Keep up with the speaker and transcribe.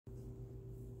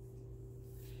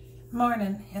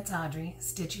Morning, it's Audrey,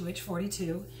 Stitchy Witch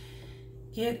 42.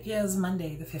 It is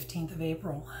Monday, the 15th of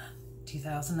April,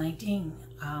 2019.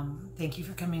 Thank you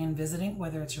for coming and visiting,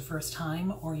 whether it's your first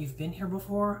time or you've been here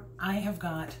before. I have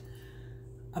got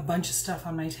a bunch of stuff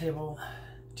on my table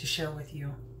to share with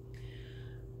you.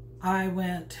 I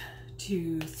went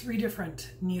to 3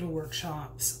 different needle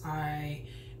workshops. I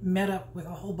met up with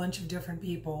a whole bunch of different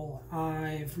people.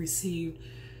 I've received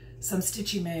some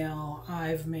stitchy mail,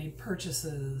 I've made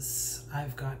purchases,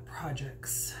 I've got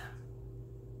projects.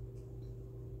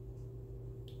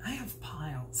 I have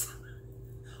piles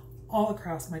all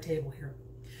across my table here.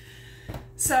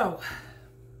 So,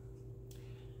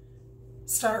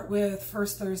 start with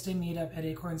first Thursday meetup at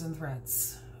Acorns and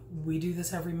Threads. We do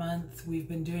this every month. We've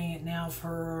been doing it now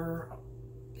for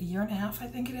a year and a half, I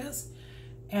think it is.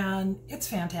 And it's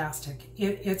fantastic.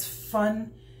 It's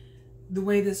fun. The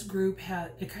way this group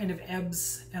it kind of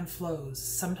ebbs and flows.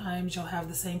 Sometimes you'll have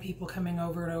the same people coming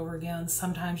over and over again.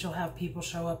 Sometimes you'll have people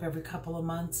show up every couple of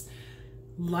months.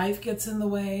 Life gets in the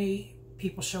way.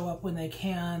 People show up when they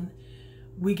can.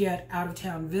 We get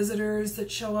out-of-town visitors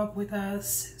that show up with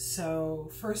us. So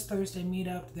first Thursday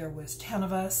meetup, there was 10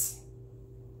 of us.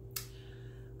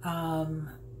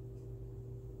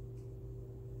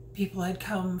 People had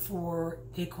come for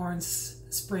Acorns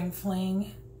Spring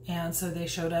Fling, and so they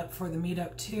showed up for the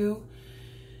meetup too,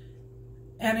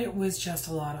 and it was just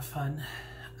a lot of fun.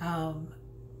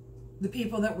 The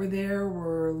people that were there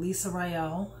were Lisa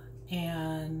Rael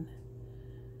and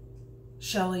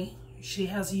Shelly. She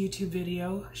has a YouTube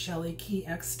video, Shelly Key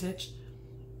X Stitch.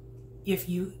 If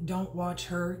you don't watch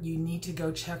her, you need to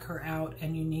go check her out,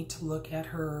 and you need to look at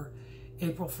her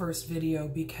April 1st video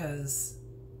because,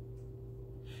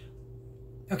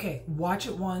 okay, watch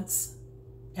it once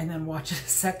and then watch it a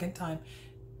second time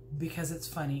because it's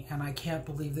funny, and I can't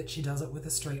believe that she does it with a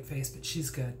straight face, but she's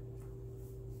good.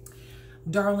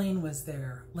 Darlene was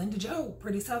there. Linda Jo,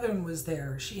 Pretty Southern, was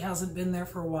there. She hasn't been there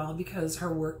for a while because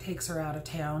her work takes her out of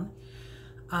town.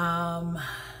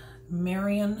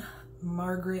 Marion,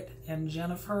 Margaret, and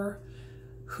Jennifer,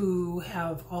 who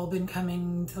have all been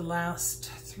coming to the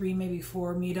last 3, maybe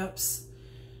 4 meetups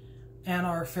and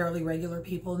are fairly regular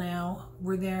people now,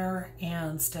 were there,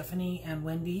 and Stephanie and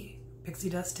Wendy, Pixie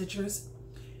Dust Stitchers,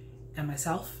 and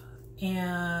myself.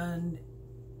 And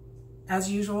as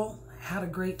usual, had a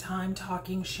great time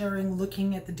talking, sharing,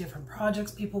 looking at the different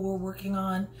projects people were working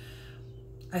on.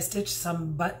 I stitched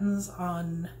some buttons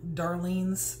on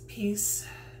Darlene's piece.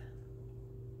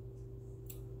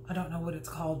 I don't know what it's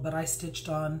called, but I stitched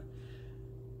on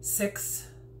 6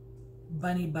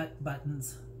 bunny butt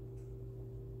buttons.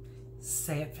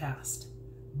 Say it fast.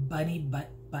 Bunny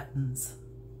butt buttons.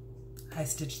 I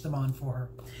stitched them on for her.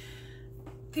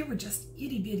 They were just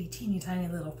itty bitty teeny tiny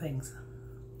little things.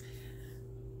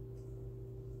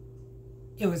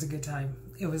 It was a good time.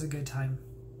 It was a good time.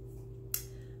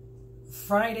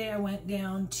 Friday I went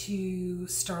down to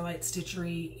Starlight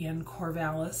Stitchery in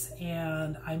Corvallis,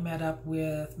 and I met up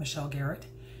with Michelle Garrett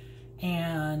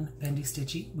and Bendy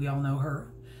Stitchy. We all know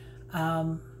her.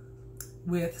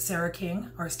 With Sarah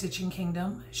King, our Stitching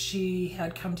Kingdom. She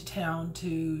had come to town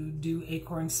to do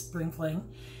Acorns Spring Fling.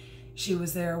 She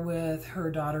was there with her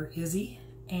daughter Izzy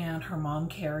and her mom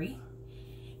Carrie.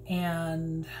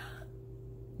 And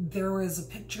there was a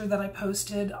picture that I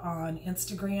posted on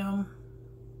Instagram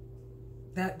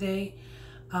that day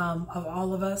of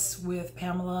all of us with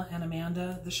Pamela and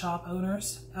Amanda, the shop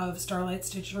owners of Starlight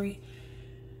Stitchery.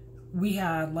 We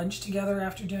had lunch together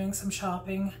after doing some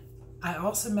shopping. I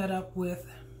also met up with,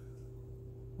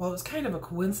 well, it was kind of a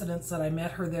coincidence that I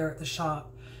met her there at the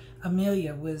shop.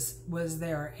 Amelia was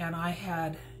there, and I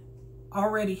had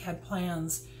already had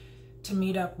plans to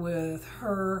meet up with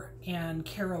her and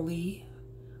Carol Lee.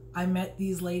 I met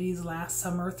these ladies last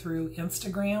summer through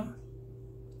Instagram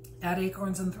at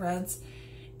Acorns and Threads,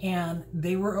 and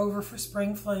they were over for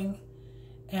Spring Fling,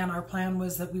 and our plan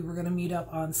was that we were going to meet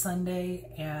up on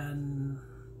Sunday, and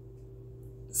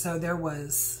so there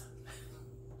was...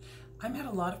 I met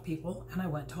a lot of people, and I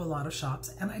went to a lot of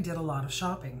shops, and I did a lot of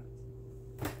shopping.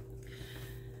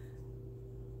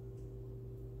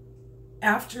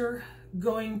 After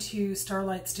going to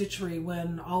Starlight Stitchery,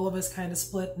 when all of us kind of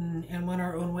split and went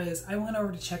our own ways, I went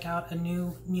over to check out a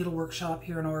new needle workshop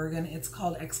here in Oregon. It's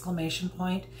called Exclamation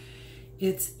Point.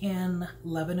 It's in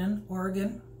Lebanon,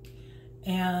 Oregon.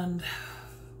 And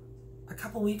a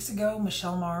couple weeks ago,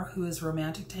 Michelle Marr, who is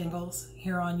Romantic Tangles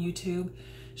here on YouTube,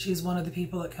 she's one of the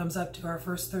people that comes up to our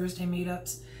first Thursday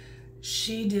meetups.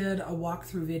 She did a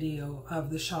walkthrough video of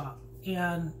the shop,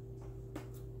 and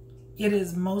it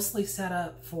is mostly set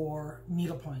up for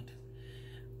needlepoint.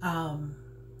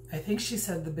 I think she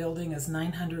said the building is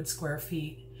 900 square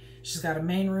feet. She's got a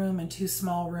main room and 2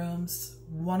 small rooms.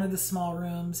 One of the small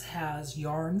rooms has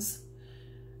yarns.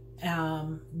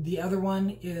 The other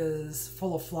one is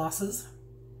full of flosses.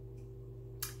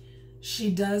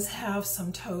 She does have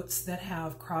some totes that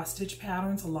have cross-stitch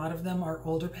patterns. A lot of them are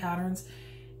older patterns.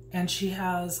 And she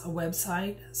has a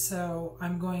website, so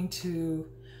I'm going to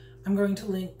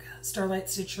link Starlight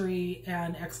Stitchery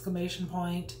and exclamation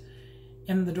point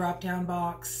in the drop-down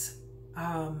box.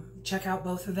 Check out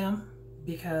both of them,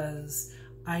 because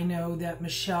I know that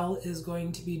Michelle is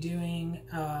going to be doing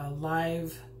a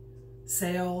live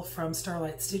sale from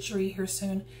Starlight Stitchery here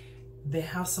soon. They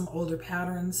have some older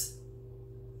patterns.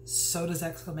 So does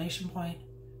exclamation point.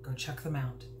 Go check them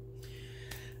out.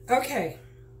 Okay.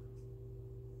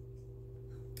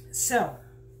 So,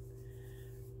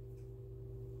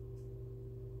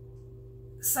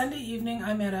 Sunday evening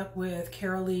I met up with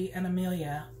Carolee and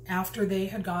Amelia after they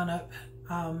had gone up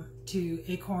to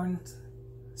Acorns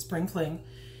Spring Fling.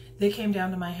 They came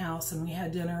down to my house and we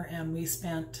had dinner, and we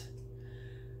spent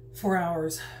 4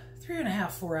 hours,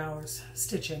 3.5, 4 hours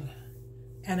stitching,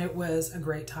 and it was a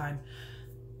great time.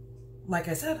 Like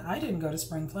I said, I didn't go to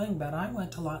Spring Fling, but I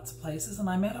went to lots of places and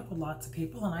I met up with lots of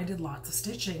people and I did lots of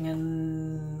stitching,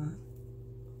 and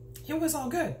it was all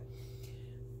good.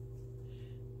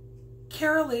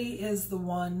 Carolee is the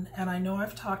one, and I know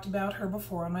I've talked about her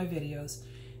before on my videos.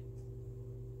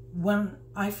 When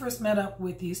I first met up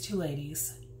with these 2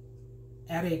 ladies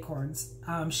at Acorns,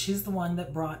 she's the one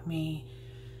that brought me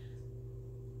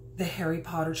the Harry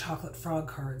Potter chocolate frog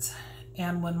cards.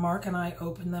 And when Mark and I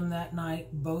opened them that night,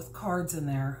 both cards in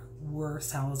there were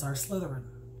Salazar Slytherin.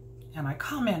 And I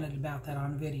commented about that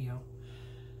on video.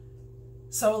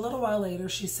 So a little while later,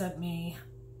 she sent me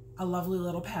a lovely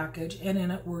little package, and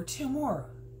in it were 2 more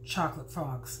chocolate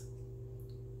frogs.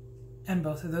 And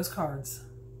both of those cards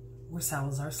were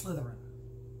Salazar Slytherin.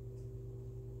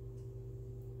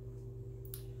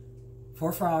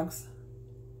 4 frogs,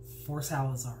 4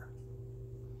 Salazar.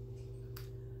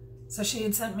 So she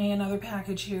had sent me another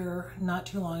package here not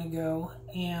too long ago,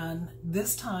 and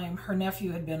this time her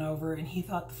nephew had been over and he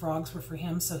thought the frogs were for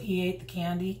him, so he ate the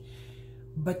candy,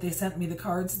 but they sent me the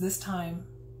cards. This time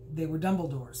they were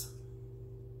Dumbledore's.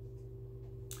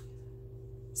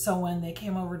 So when they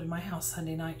came over to my house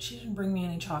Sunday night, she didn't bring me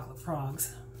any chocolate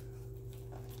frogs.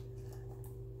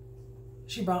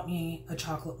 She brought me a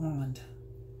chocolate wand.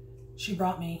 She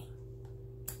brought me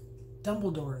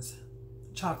Dumbledore's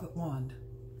chocolate wand.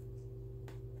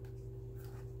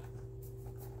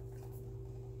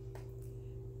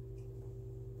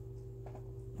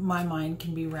 My mind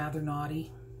can be rather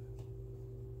naughty.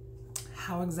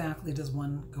 How exactly does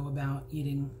one go about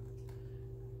eating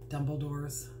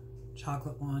Dumbledore's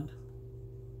chocolate wand?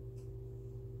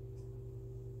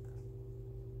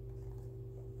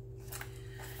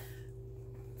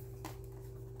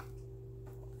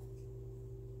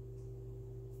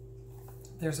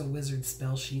 There's a wizard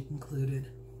spell sheet included.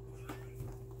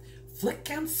 Flick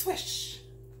and swish.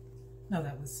 No,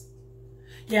 that was...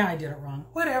 Yeah, I did it wrong.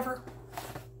 Whatever.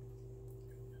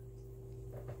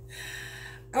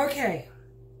 Okay,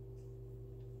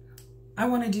 I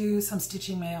want to do some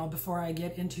stitching mail before I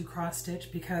get into cross stitch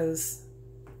because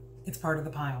it's part of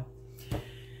the pile.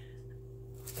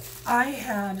 I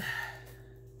had,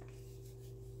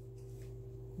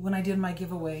 when I did my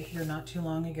giveaway here not too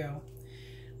long ago,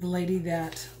 the lady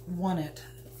that won it,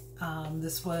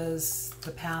 this was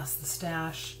the Pass the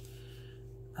Stash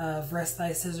of Rest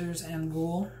Thy Scissors and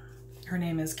Ghoul. Her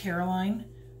name is Caroline,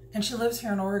 and she lives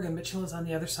here in Oregon, but she lives on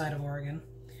the other side of Oregon.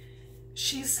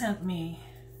 She sent me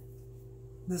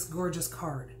this gorgeous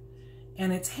card,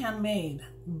 and it's handmade,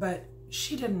 but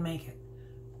she didn't make it.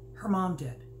 Her mom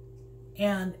did.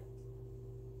 And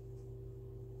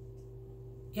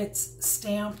it's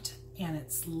stamped, and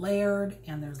it's layered,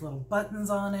 and there's little buttons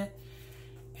on it,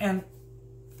 and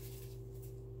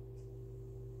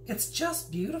it's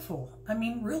just beautiful. I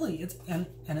mean, really, it's and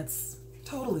it's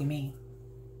totally me.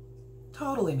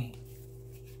 Totally me.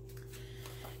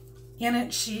 In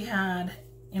it, she had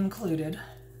included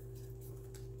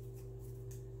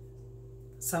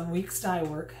some week's dye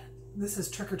work. This is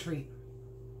Trick or Treat.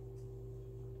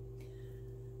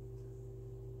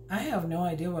 I have no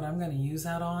idea what I'm going to use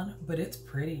that on, but it's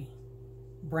pretty.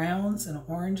 Browns and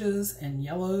oranges and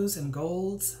yellows and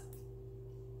golds.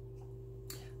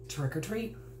 Trick or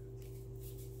Treat.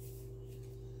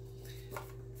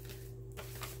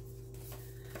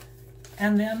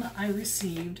 And then I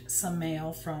received some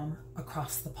mail from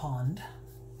across the pond.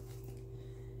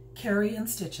 Carrie and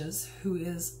Stitches, who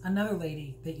is another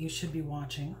lady that you should be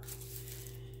watching.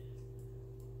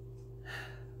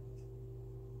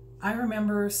 I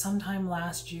remember sometime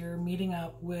last year meeting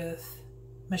up with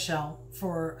Michelle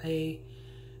for a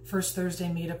First Thursday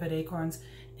meetup at Acorns,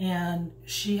 and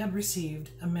she had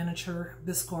received a miniature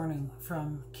biscornu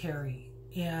from Carrie,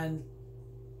 and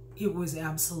it was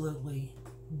absolutely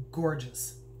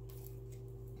gorgeous.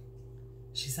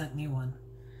 She sent me one.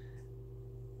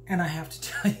 And I have to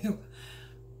tell you,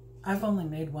 I've only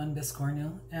made one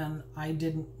biscornu, and I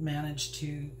didn't manage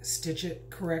to stitch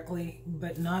it correctly,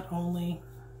 but not only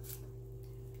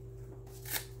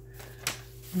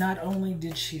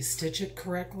did she stitch it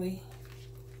correctly,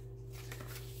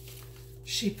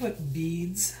 she put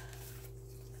beads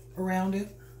around it.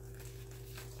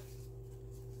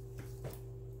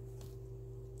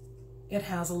 It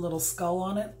has a little skull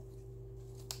on it.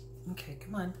 Okay,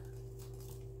 come on.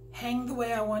 Hang the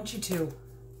way I want you to.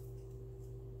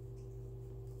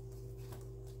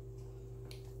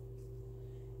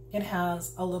 It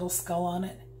has a little skull on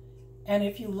it. And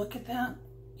if you look at that,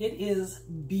 it is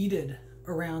beaded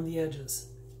around the edges.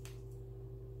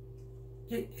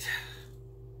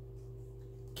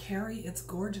 Carrie, it's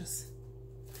gorgeous.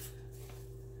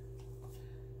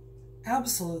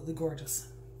 Absolutely gorgeous.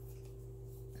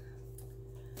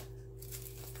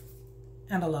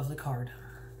 And a lovely card.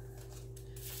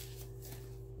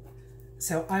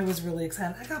 So I was really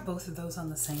excited. I got both of those on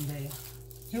the same day.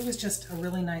 It was just a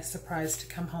really nice surprise to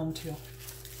come home to.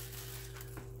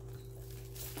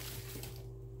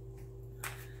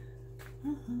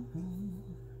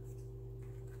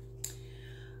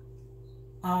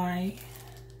 I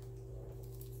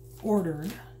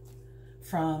ordered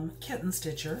from Kitten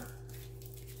Stitcher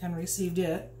and received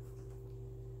it.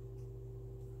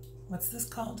 What's this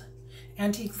called?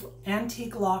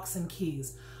 Antique Locks and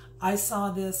Keys. I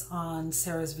saw this on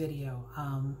Sarah's video,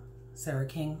 Sarah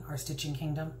King, Our Stitching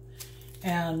Kingdom,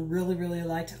 and really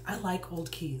liked it. I like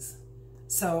old keys,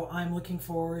 so I'm looking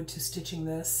forward to stitching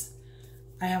this.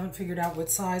 I haven't figured out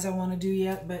what size I want to do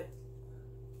yet, but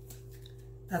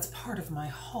that's part of my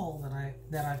haul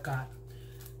that I've got.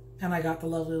 And I got the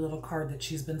lovely little card that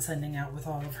she's been sending out with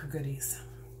all of her goodies.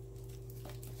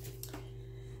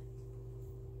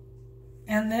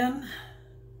 And then,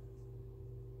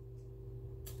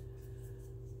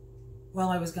 well,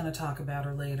 I was going to talk about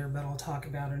her later, but I'll talk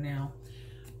about her now.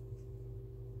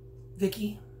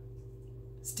 Vicky,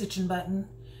 Stitch and Button,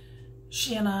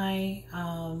 she and I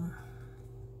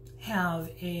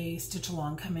have a stitch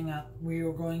along coming up. We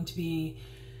are going to be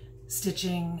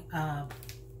stitching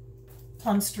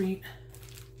Plum Street,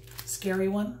 Scary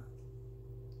One.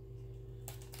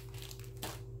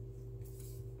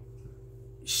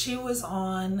 She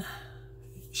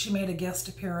made a guest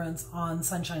appearance on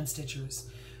Sunshine Stitchers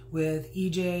with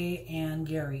EJ and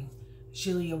Gary.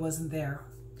 Shelia wasn't there.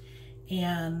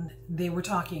 And they were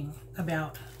talking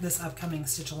about this upcoming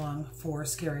stitch along for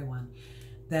Scary One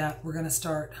that we're going to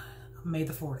start May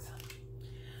the 4th.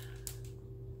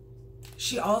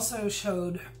 She also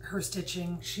showed her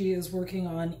stitching. She is working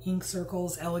on Ink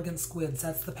Circles Elegant Squids.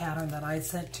 That's the pattern that I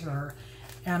sent to her.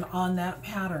 And on that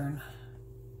pattern,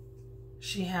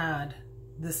 she had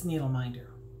this needle minder.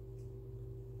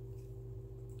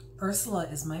 Ursula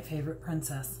is my favorite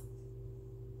princess.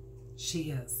 She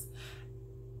is.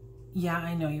 Yeah,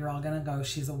 I know you're all gonna go,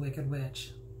 she's a wicked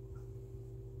witch.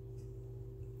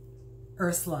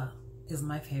 Ursula is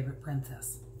my favorite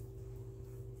princess.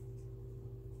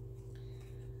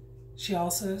 She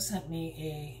also sent me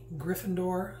a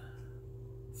Gryffindor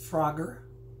Frogger.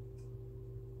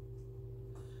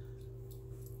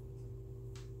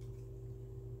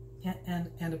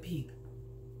 And a Peep.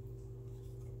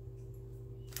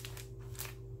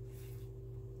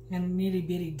 And a nitty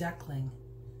bitty duckling.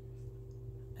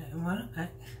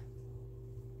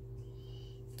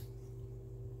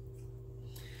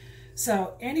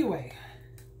 So anyway,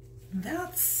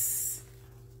 that's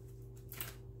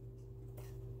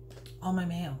all my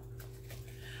mail.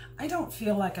 I don't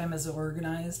feel like I'm as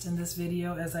organized in this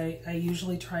video as I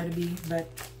usually try to be, but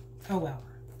oh well.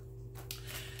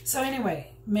 So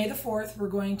anyway, May the 4th, we're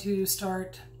going to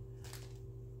start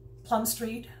Plum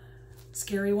Street,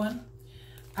 Scary One.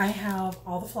 I have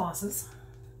all the flosses.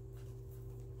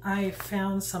 I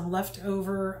found some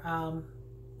leftover,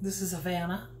 this is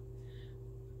Havana.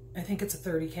 I think it's a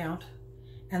 30 count.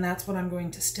 And that's what I'm going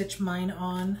to stitch mine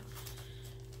on.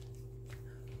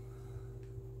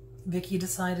 Vicky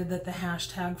decided that the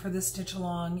hashtag for this stitch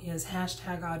along is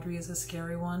hashtag Audrey is a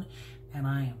Scary One. And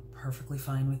I am perfectly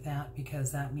fine with that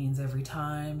because that means every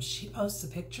time she posts a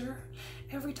picture,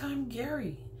 every time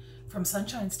Gary from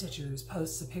Sunshine Stitchers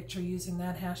posts a picture using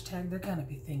that hashtag, they're gonna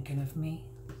be thinking of me.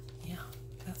 Yeah,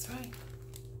 that's right.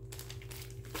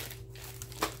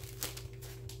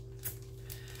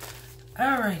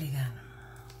 Alrighty then.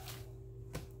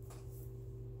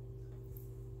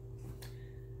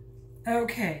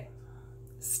 Okay,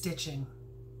 stitching.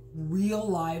 Real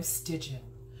live stitching.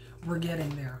 We're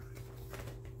getting there.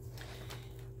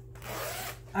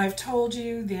 I've told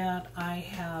you that I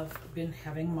have been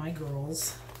having my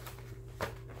girls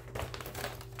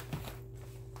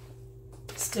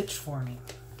stitch for me.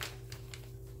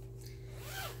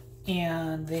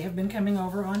 And they have been coming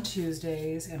over on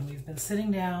Tuesdays, and we've been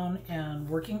sitting down and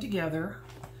working together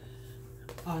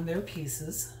on their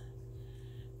pieces.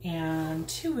 And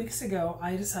 2 weeks ago,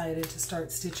 I decided to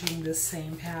start stitching this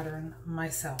same pattern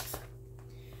myself.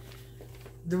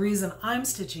 The reason I'm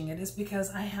stitching it is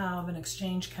because I have an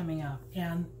exchange coming up,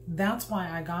 and that's why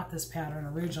I got this pattern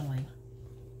originally.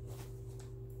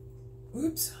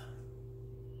 Oops.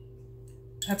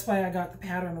 That's why I got the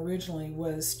pattern originally,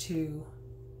 was to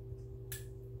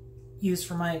use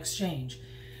for my exchange.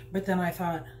 But then I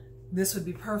thought this would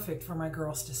be perfect for my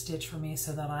girls to stitch for me,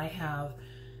 so that I have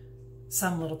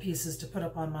some little pieces to put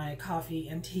up on my coffee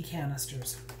and tea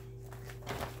canisters.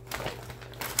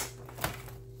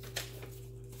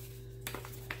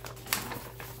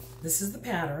 This is the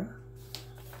pattern,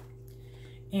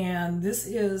 and this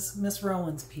is Miss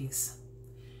Rowan's piece.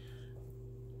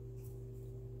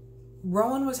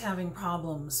 Rowan was having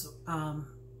problems,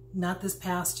 not this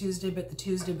past Tuesday, but the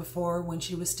Tuesday before, when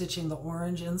she was stitching the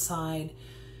orange inside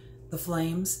the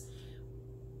flames.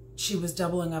 She was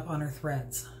doubling up on her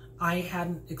threads. I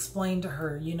hadn't explained to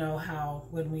her, you know how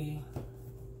when we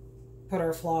put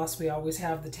our floss, we always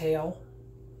have the tail.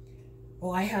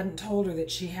 Well, I hadn't told her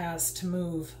that she has to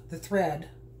move the thread,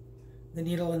 the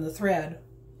needle and the thread.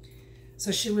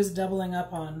 So she was doubling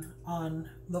up on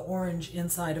the orange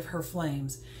inside of her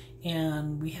flames.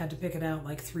 And we had to pick it out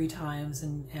like 3 times,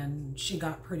 and she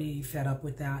got pretty fed up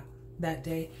with that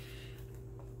day.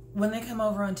 When they come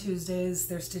over on Tuesdays,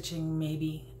 they're stitching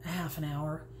maybe a half an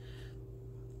hour.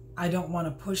 I don't want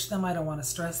to push them. I don't want to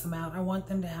stress them out. I want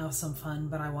them to have some fun,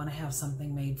 but I want to have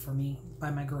something made for me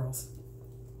by my girls.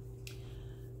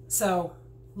 So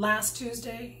last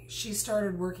Tuesday, she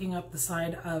started working up the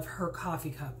side of her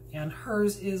coffee cup, and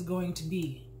hers is going to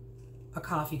be a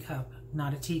coffee cup,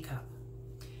 not a teacup.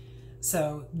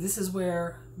 So this is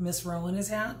where Miss Rowan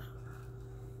is at.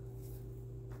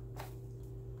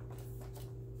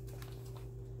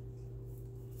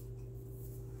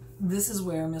 This is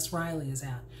where Miss Riley is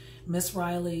at. Miss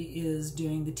Riley is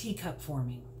doing the teacup for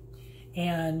me.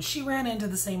 And she ran into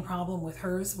the same problem with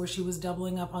hers, where she was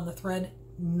doubling up on the thread.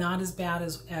 Not as bad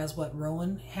as what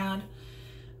Rowan had,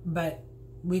 but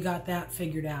we got that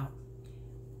figured out.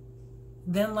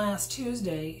 Then last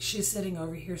Tuesday, she's sitting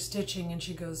over here stitching, and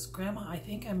she goes, "Grandma, I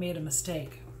think I made a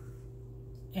mistake."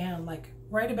 And like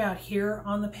right about here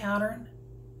on the pattern,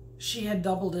 she had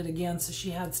doubled it again, so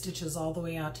she had stitches all the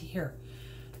way out to here.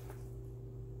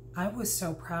 I was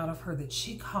so proud of her that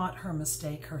she caught her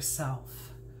mistake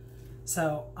herself.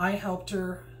 So I helped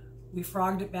her. We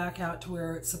frogged it back out to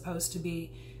where it's supposed to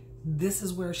be. This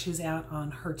is where she's at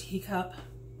on her teacup.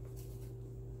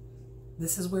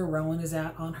 This is where Rowan is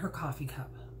at on her coffee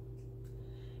cup.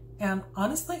 And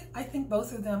honestly, I think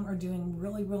both of them are doing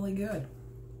really, really good.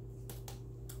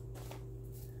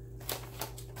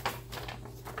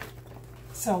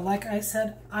 So like I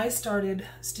said, I started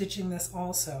stitching this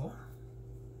also.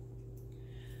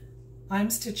 I'm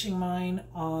stitching mine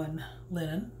on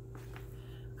linen.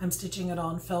 I'm stitching it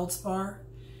on feldspar,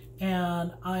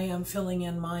 and I am filling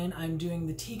in mine. I'm doing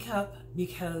the teacup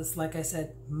because, like I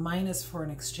said, mine is for an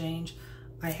exchange.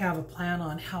 I have a plan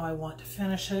on how I want to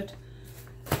finish it,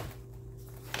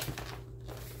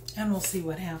 and we'll see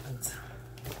what happens.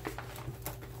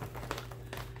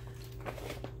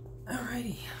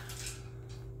 Alrighty.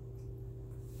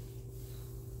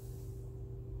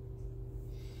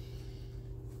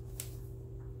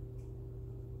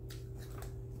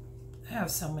 I have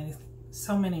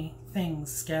so many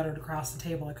things scattered across the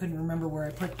table. I couldn't remember where I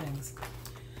put things.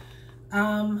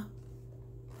 I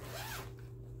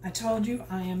told you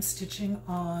I am stitching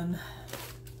on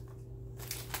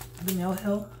the Mill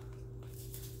Hill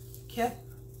kit.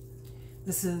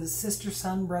 This is Sister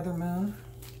Sun, Brother Moon,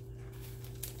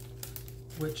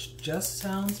 which just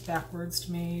sounds backwards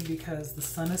to me because the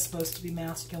sun is supposed to be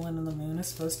masculine and the moon is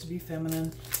supposed to be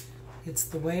feminine. It's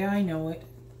the way I know it.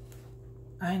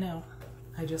 I know.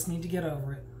 I just need to get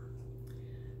over it.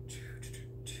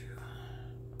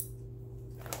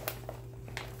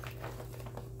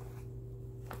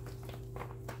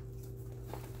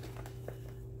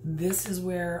 This is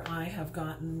where I have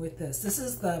gotten with this. This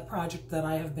is the project that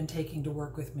I have been taking to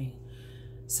work with me.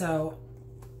 So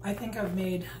I think I've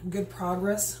made good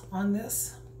progress on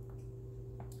this.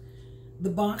 The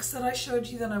box that I showed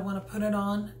you that I want to put it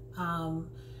on,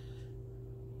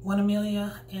 when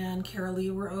Amelia and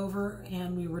Carolee were over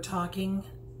and we were talking,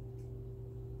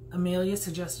 Amelia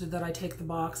suggested that I take the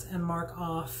box and mark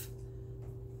off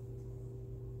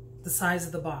the size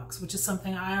of the box, which is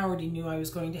something I already knew I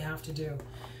was going to have to do.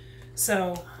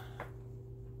 So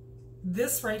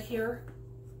this right here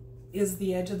is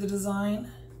the edge of the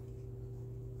design.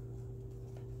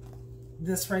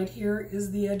 This right here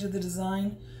is the edge of the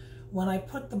design. When I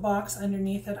put the box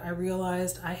underneath it, I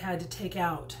realized I had to take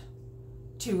out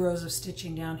 2 rows of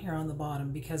stitching down here on the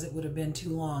bottom because it would have been too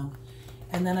long.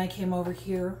 And then I came over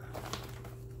here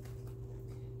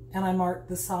and I marked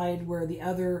the side where the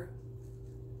other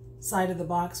side of the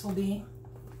box will be.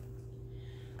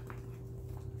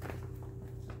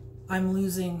 I'm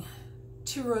losing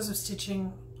 2 rows of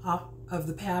stitching off of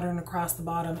the pattern across the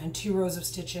bottom and 2 rows of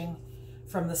stitching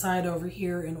from the side over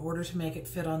here in order to make it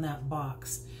fit on that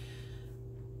box.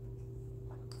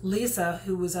 Lisa,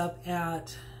 who was up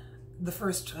at the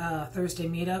first Thursday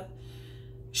meetup,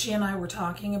 she and I were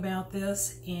talking about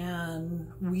this,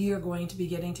 and we are going to be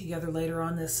getting together later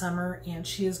on this summer, and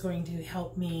she is going to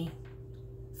help me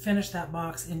finish that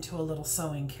box into a little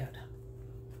sewing kit,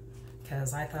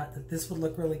 because I thought that this would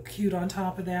look really cute on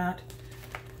top of that.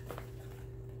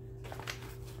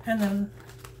 And then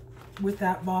with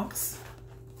that box,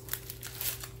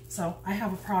 so I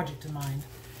have a project in mind.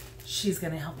 She's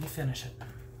going to help me finish it.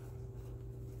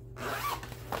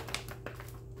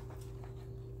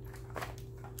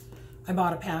 I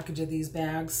bought a package of these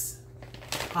bags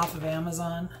off of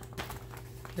Amazon.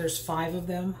 There's 5 of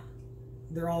them.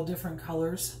 They're all different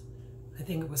colors. I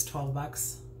think it was 12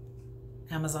 bucks.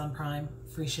 Amazon Prime,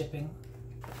 free shipping.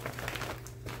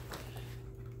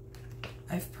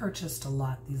 I've purchased a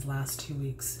lot these last 2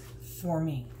 weeks. For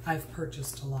me, I've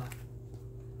purchased a lot.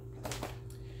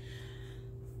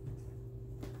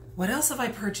 What else have I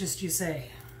purchased, you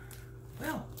say?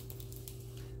 Well,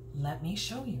 let me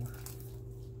show you.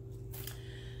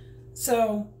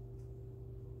 So,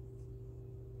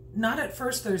 not at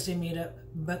first Thursday meetup,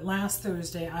 but last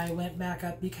Thursday I went back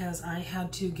up because I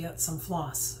had to get some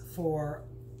floss for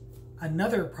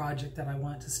another project that I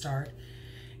want to start.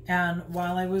 And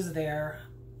while I was there,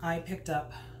 I picked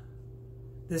up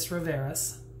this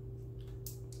Riveris,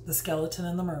 the skeleton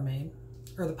and the mermaid,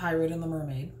 or the pirate and the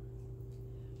mermaid,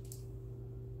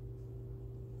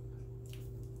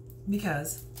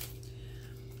 because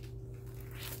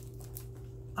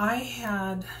I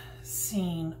had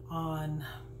seen on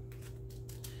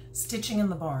Stitching in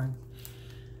the Barn,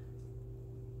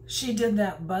 she did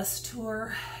that bus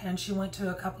tour and she went to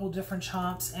a couple different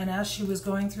shops, and as she was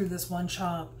going through this one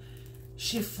shop,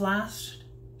 she flashed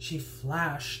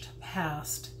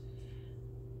past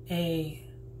a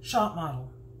shop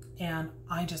model, and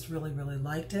I just really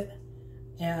liked it.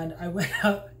 And I went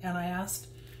up and I asked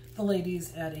the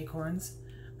ladies at Acorns,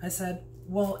 I said,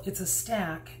 well, it's a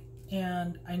stack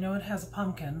and I know it has a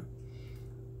pumpkin.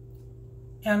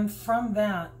 And from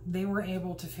that, they were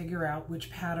able to figure out which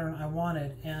pattern I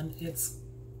wanted, and it's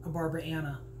a Barbara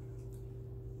Anna.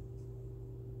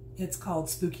 It's called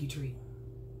Spooky Tree.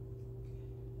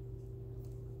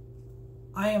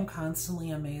 I am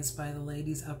constantly amazed by the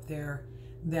ladies up there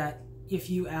that if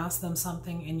you ask them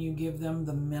something and you give them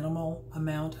the minimal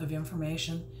amount of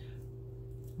information,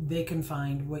 they can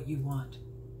find what you want.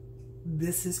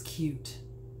 This is cute.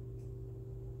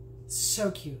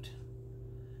 So cute.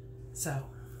 So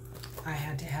I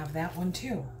had to have that one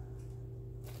too.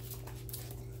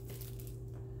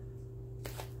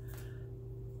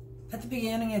 At the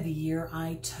beginning of the year,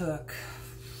 I took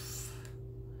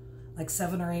like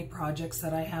 7 or 8 projects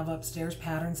that I have upstairs,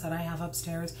 patterns that I have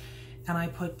upstairs, and I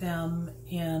put them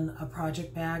in a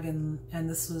project bag, and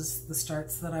this was the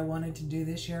starts that I wanted to do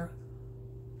this year.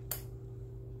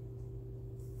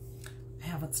 I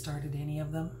haven't started any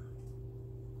of them,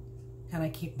 and I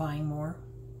keep buying more.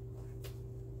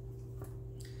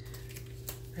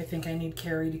 I think I need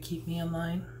Carrie to keep me in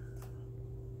line.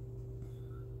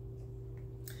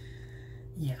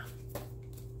 Yeah.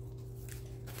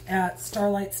 At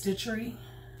Starlight Stitchery,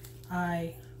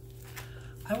 I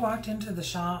walked into the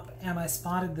shop and I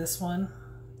spotted this one.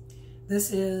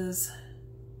 This is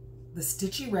the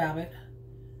Stitchy Rabbit,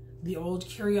 the Old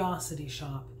Curiosity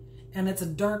Shop. And it's a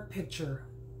dark picture,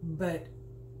 but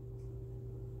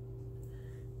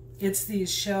it's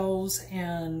these shelves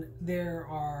and there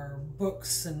are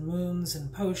books and moons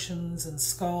and potions and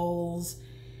skulls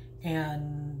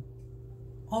and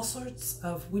all sorts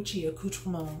of witchy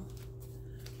accoutrements.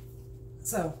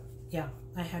 So, yeah,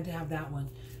 I had to have that one.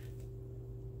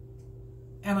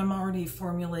 And I'm already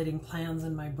formulating plans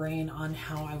in my brain on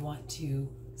how I want to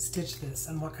stitch this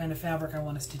and what kind of fabric I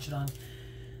want to stitch it on.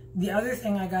 The other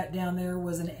thing I got down there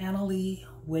was an Annalee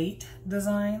Weight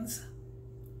Designs.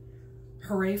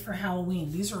 Hooray for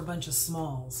Halloween. These are a bunch of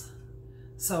smalls.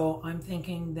 So I'm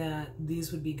thinking that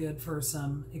these would be good for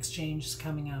some exchanges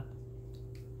coming up.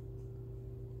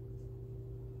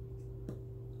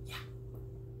 Yeah.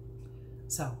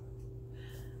 So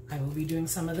I will be doing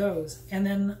some of those. And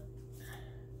then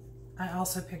I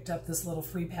also picked up this little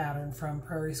free pattern from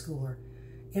Prairie Schooler.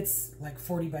 It's like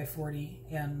 40 by 40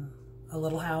 in a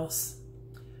little house.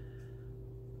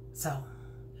 So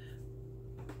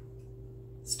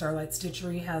Starlight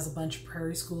Stitchery has a bunch of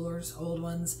Prairie Schoolers, old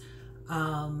ones.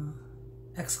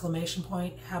 Exclamation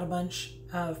Point had a bunch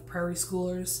of Prairie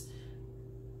Schoolers.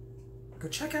 Go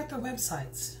check out their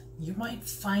websites. You might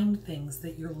find things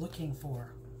that you're looking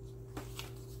for.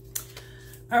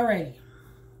 Alrighty.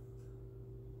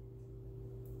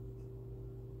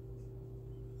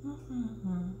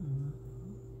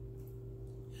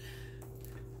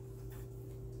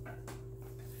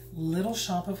 Little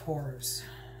Shop of Horrors.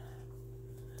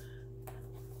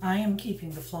 I am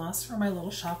keeping the floss for my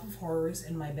Little Shop of Horrors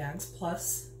in my Bags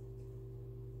Plus.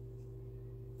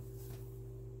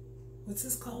 What's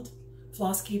this called?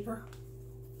 Floss Keeper.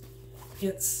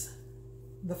 It's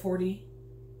the 40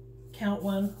 count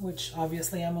one, which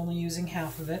obviously I'm only using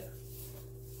half of it.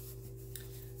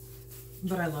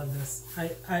 But I love this.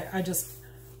 I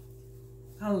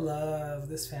love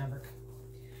this fabric.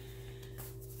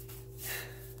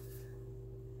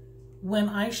 When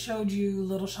I showed you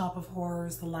Little Shop of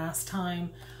Horrors the last time,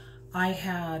 I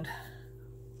had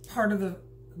part of the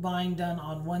vine done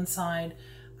on one side.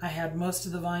 I had most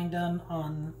of the vine done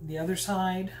on the other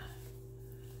side.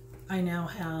 I now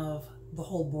have the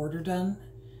whole border done,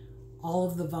 all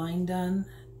of the vine done,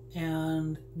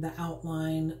 and the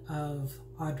outline of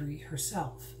Audrey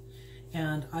herself.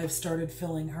 And I've started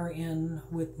filling her in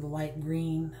with the light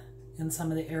green in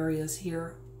some of the areas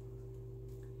here.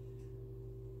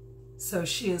 So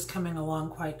she is coming along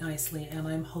quite nicely, and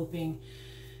I'm hoping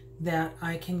that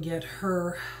I can get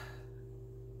her.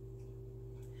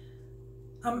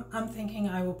 I'm thinking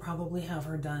I will probably have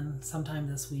her done sometime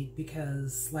this week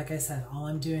because, like I said, all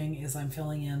I'm doing is I'm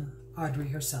filling in Audrey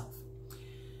herself.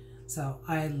 So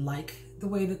I like the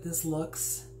way that this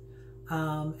looks.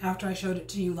 After I showed it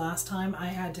to you last time, I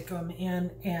had to come in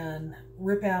and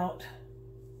rip out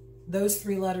those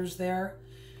 3 letters there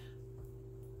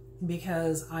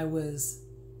because I was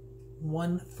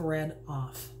 1 thread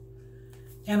off.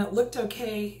 And it looked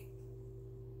okay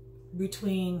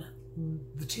between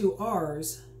the 2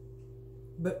 R's,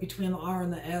 but between the R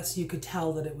and the S you could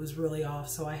tell that it was really off,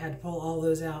 so I had to pull all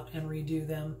those out and redo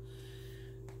them.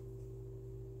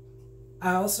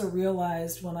 I also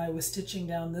realized when I was stitching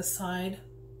down this side,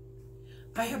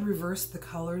 I had reversed the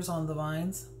colors on the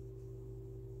vines.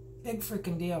 Big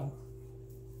freaking deal.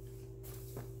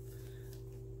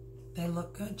 They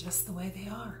look good just the way they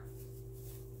are.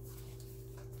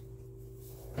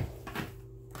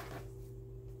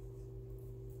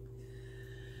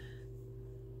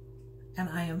 And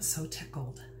I am so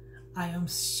tickled. I am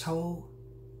so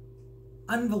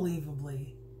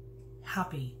unbelievably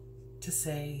happy to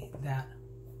say that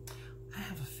I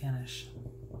have a finish.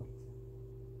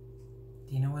 Do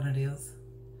you know what it is?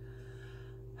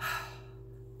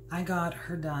 I got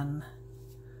her done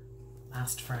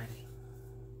last Friday.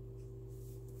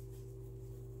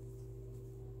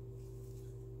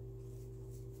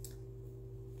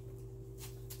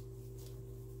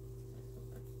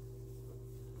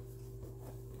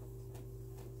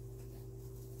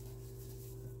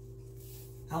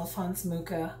 Alphonse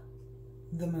Mucha,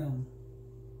 The Moon.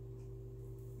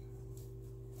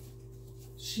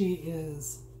 She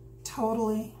is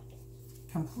totally,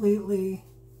 completely,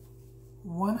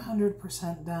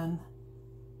 100% done.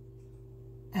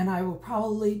 And I will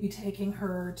probably be taking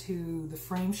her to the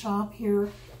frame shop here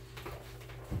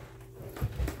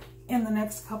in the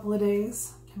next couple of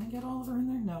days. Can I get all of her in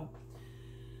there? No.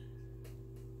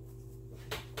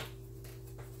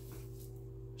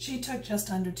 She took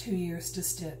just under 2 years to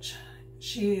stitch.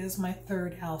 She is my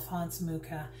 3rd Alphonse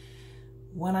Mucha.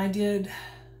 When I did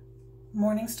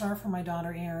Morning Star for my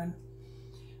daughter Erin,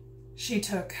 she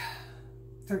took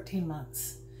 13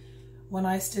 months. When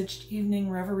I stitched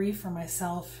Evening Reverie for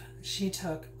myself, she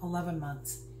took 11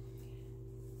 months.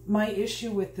 My issue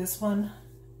with this one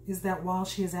is that while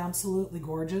she is absolutely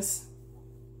gorgeous,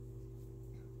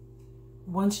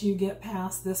 once you get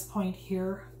past this point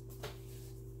here,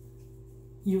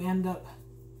 you end up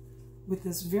with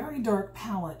this very dark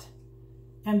palette,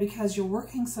 and because you're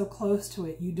working so close to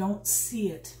it, you don't see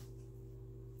it.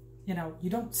 You know, you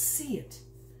don't see it.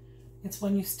 It's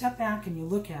when you step back and you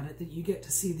look at it that you get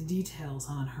to see the details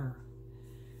on her.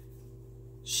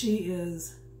 She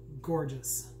is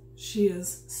gorgeous. She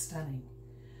is stunning.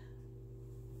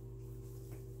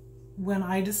 When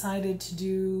I decided to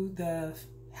do the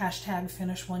hashtag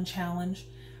Finish One challenge,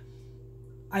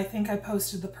 I think I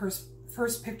posted the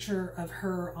first picture of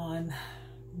her on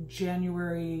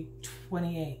January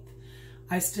 28th.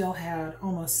 I still had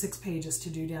almost 6 pages to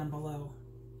do down below.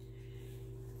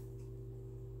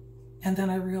 And then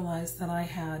I realized that I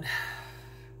had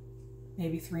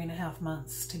maybe 3.5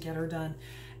 months to get her done,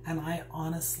 and I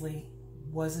honestly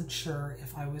wasn't sure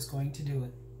if I was going to do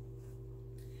it.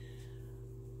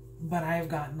 But I have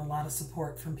gotten a lot of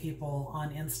support from people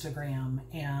on Instagram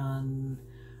and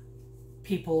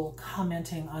people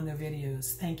commenting on their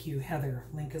videos. Thank you, Heather.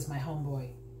 Link is my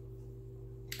homeboy.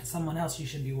 Someone else you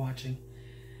should be watching.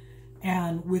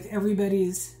 And with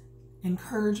everybody's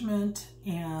encouragement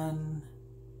and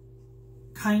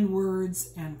kind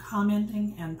words and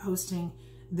commenting and posting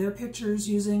their pictures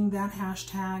using that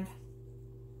hashtag,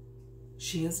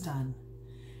 she is done.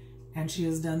 And she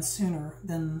is done sooner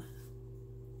than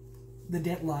the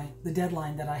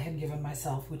deadline that I had given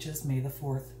myself, which is May the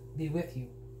 4th be with you.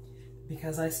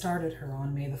 Because I started her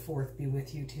on May the 4th be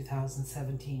with you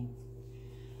 2017.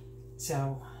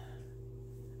 So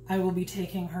I will be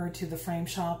taking her to the frame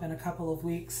shop in a couple of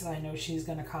weeks. I know she's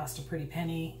going to cost a pretty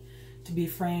penny to be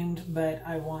framed, but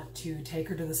I want to take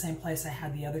her to the same place I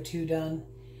had the other 2 done,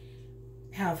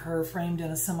 have her framed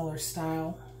in a similar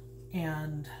style,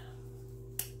 and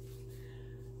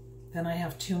then I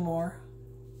have 2 more.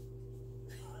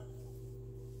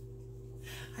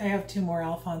 I have 2 more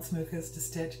Alphonse Muchas to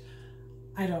stitch.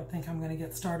 I don't think I'm going to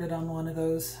get started on one of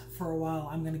those for a while.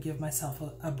 I'm going to give myself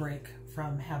a break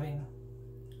from having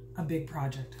a big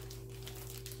project.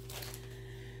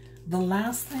 The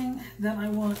last thing that I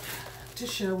want to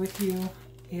share with you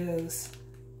is,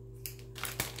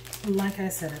 like I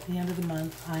said, at the end of the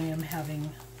month, I am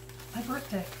having my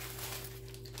birthday.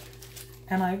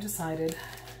 And I've decided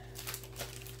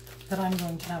that I'm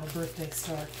going to have a birthday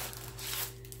start.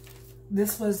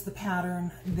 This was the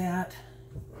pattern that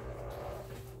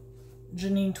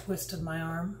Janine twisted my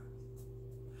arm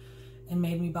and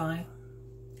made me buy.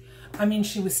 I mean,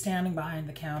 she was standing behind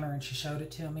the counter and she showed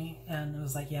it to me, and it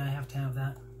was like, yeah, I have to have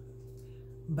that.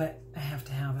 But I have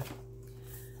to have it.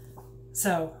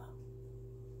 So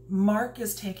Mark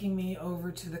is taking me over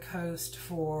to the coast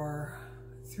for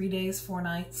 3 days, 4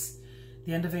 nights,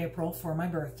 the end of April, for my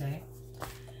birthday.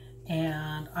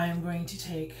 And I am going to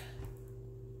take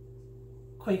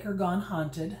Quaker Gone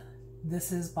Haunted.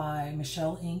 This is by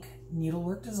Michelle Inc.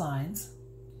 Needlework Designs.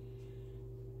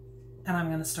 And I'm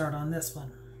going to start on this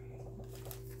one.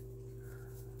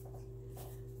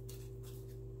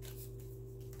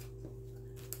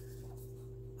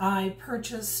 I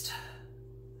purchased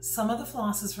some of the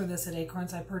flosses for this at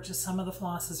Acorns. I purchased some of the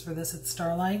flosses for this at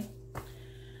Starlight.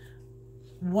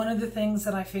 One of the things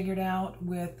that I figured out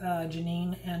with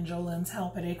Janine and Jolene's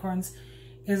help at Acorns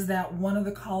is that one of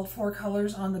the called for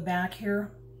colors on the back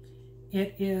here,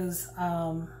 it is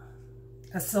a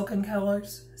Silk in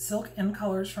Colors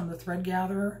from the Thread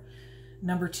Gatherer,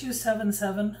 number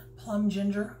 277, Plum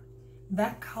Ginger.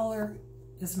 That color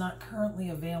is not currently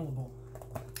available.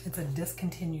 It's a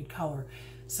discontinued color.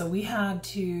 So we had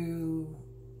to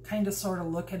kind of sort of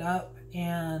look it up,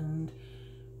 and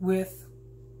with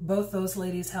both those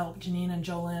ladies' help, Janine and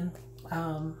Jolene,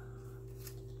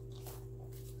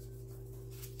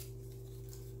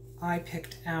 I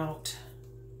picked out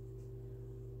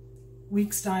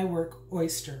Weeks Dye Work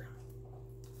Oyster.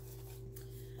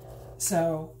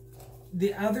 So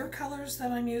the other colors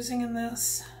that I'm using in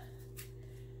this,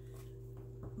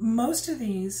 most of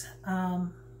these,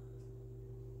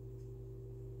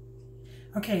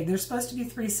 okay, there's supposed to be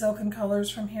 3 silken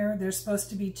colors from here. There's supposed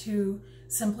to be 2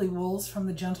 Simply Wools from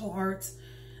the Gentle Arts.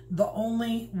 The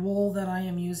only wool that I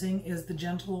am using is the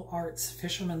Gentle Arts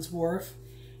Fisherman's Wharf.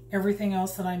 Everything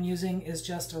else that I'm using is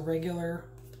just a regular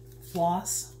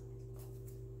floss.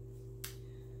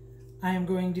 I am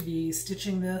going to be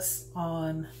stitching this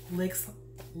on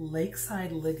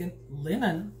Lakeside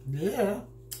Linen. Yeah.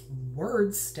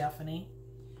 Words, Stephanie.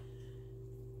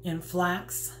 In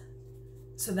flax.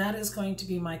 So that is going to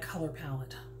be my color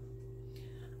palette.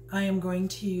 I am going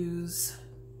to use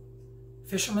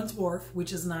Fisherman's Wharf,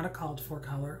 which is not a called for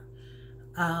color.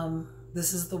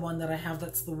 This is the one that I have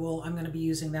that's the wool. I'm going to be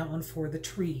using that one for the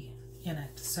tree in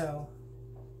it. So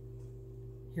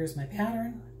here's my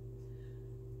pattern.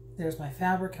 There's my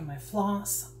fabric and my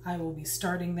floss. I will be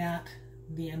starting that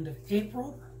the end of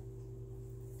April.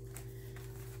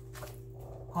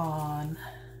 On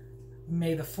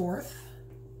May the 4th,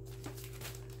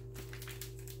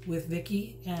 with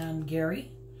Vicky and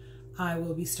Gary. I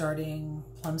will be starting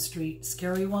Plum Street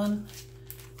Scary One.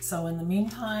 So in the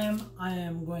meantime, I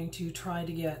am going to try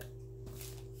to get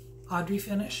Audrey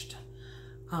finished,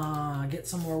 get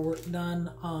some more work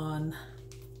done on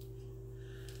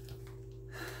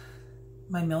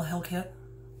my Mill Hill kit.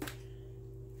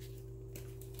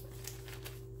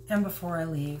 And before I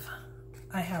leave,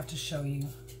 I have to show you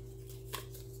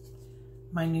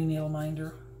my new needle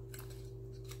minder.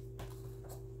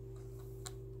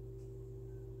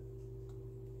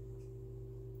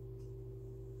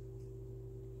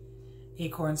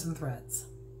 Acorns and Threads.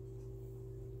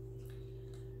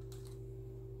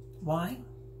 Why?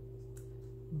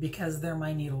 Because they're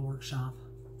my needle workshop.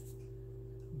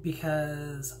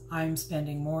 Because I'm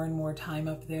spending more and more time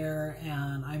up there,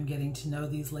 and I'm getting to know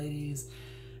these ladies,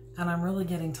 and I'm really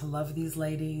getting to love these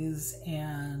ladies.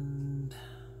 And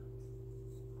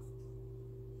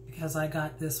because I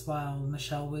got this while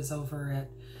Michelle was over at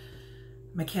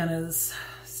McKenna's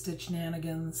Stitch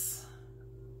Nanigans,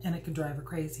 and it could drive her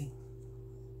crazy.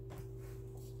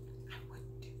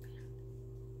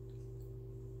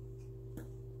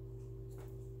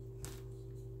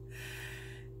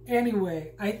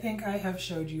 Anyway, I think I have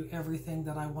showed you everything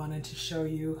that I wanted to show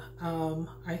you.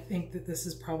 I think that this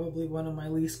is probably one of my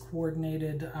least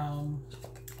coordinated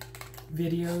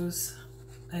videos.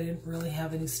 I didn't really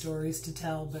have any stories to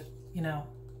tell, but you know,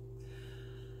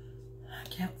 I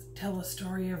can't tell a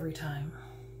story every time.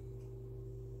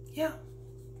 Yeah.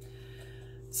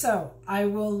 So I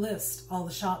will list all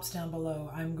the shops down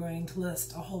below. I'm going to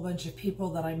list a whole bunch of people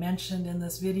that I mentioned in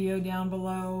this video down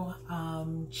below.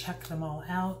 Check them all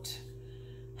out.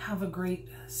 Have a great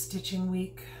stitching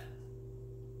week.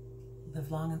 Live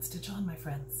long and stitch on, my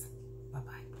friends.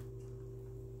 Bye-bye.